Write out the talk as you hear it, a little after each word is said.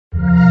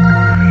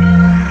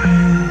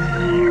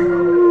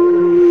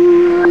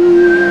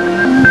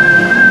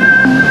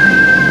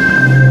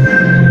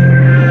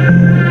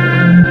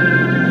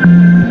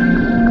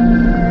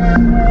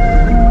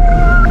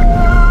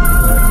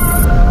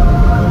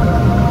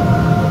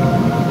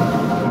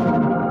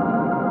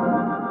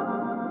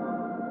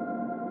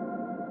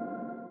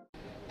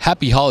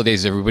Happy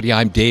holidays, everybody.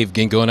 I'm Dave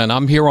Gingone, and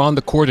I'm here on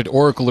the court at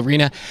Oracle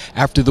Arena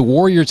after the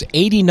Warriors'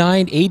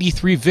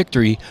 89-83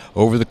 victory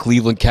over the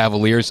Cleveland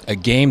Cavaliers, a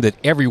game that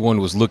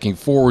everyone was looking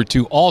forward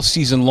to all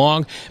season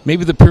long,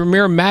 maybe the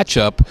premier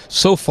matchup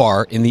so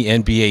far in the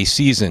NBA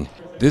season.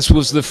 This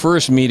was the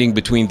first meeting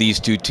between these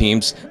two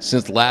teams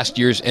since last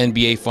year's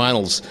NBA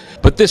Finals.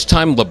 But this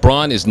time,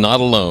 LeBron is not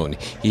alone.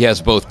 He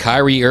has both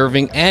Kyrie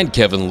Irving and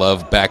Kevin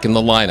Love back in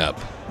the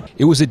lineup.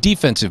 It was a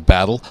defensive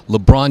battle.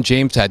 LeBron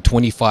James had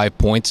 25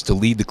 points to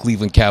lead the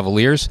Cleveland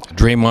Cavaliers.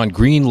 Draymond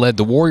Green led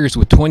the Warriors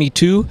with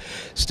 22.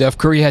 Steph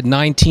Curry had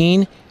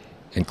 19.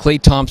 And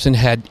Klay Thompson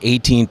had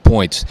 18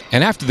 points.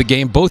 And after the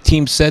game, both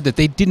teams said that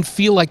they didn't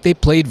feel like they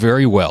played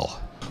very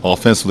well.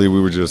 Offensively, we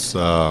were just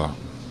we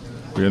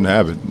didn't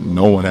have it.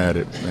 No one had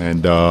it.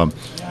 And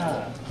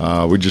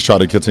we just tried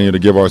to continue to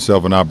give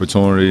ourselves an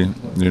opportunity.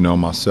 You know,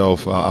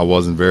 myself, I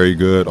wasn't very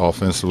good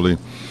offensively,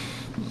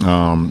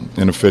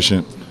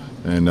 inefficient,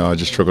 and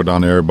just trickled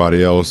down to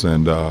everybody else.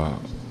 And,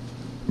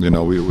 you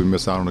know, we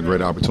missed out on a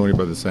great opportunity,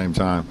 but at the same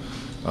time,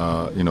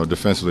 you know,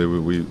 defensively,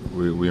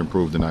 we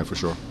improved tonight for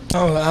sure.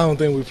 I don't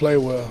think we played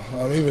well.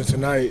 Even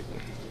tonight,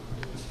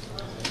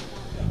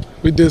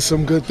 we did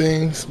some good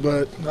things,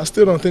 but I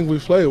still don't think we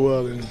played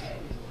well. And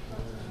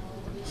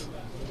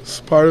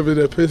it's part of it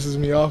that pisses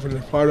me off, and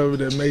part of it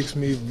that makes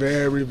me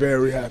very,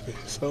 very happy.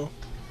 So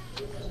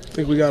I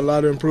think we got a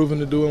lot of improving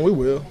to do, and we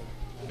will.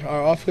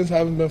 Our offense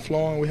haven't been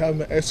flowing. We haven't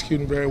been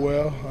executing very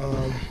well.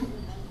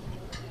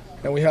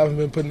 And we haven't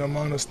been putting the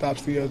amount of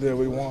stops together that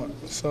we want.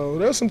 So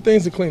there's some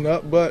things to clean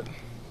up, but at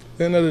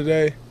the end of the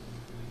day,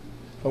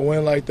 a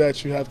win like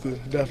that, you have to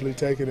definitely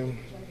take it. And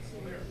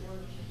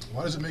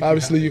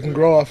obviously you can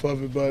grow off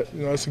of it, but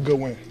you know, it's a good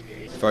win.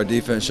 If our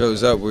defense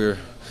shows up, we're in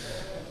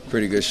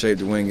pretty good shape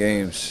to win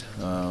games.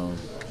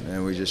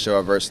 And we just show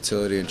our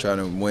versatility and try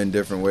to win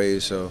different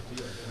ways. So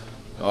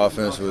the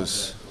offense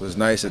was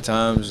nice at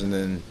times, and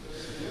then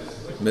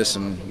missed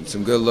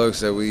some good looks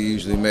that we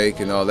usually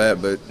make and all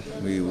that, but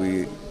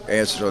we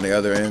answered on the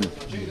other end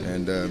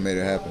and made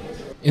it happen.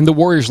 In the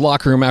Warriors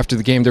locker room after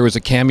the game, there was a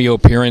cameo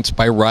appearance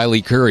by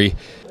Riley Curry.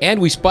 And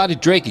we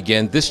spotted Drake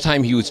again. This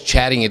time he was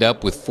chatting it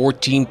up with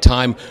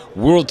 14-time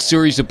World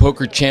Series of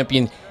Poker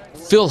champion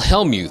Phil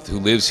Hellmuth, who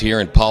lives here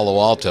in Palo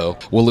Alto.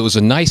 Well, it was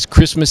a nice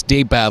Christmas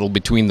Day battle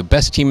between the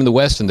best team in the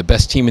West and the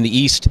best team in the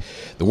East.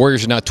 The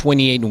Warriors are now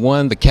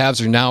 28-1. The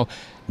Cavs are now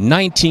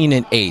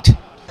 19-8.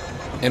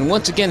 And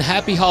once again,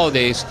 happy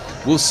holidays.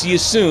 We'll see you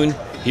soon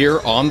here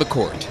on the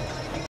court.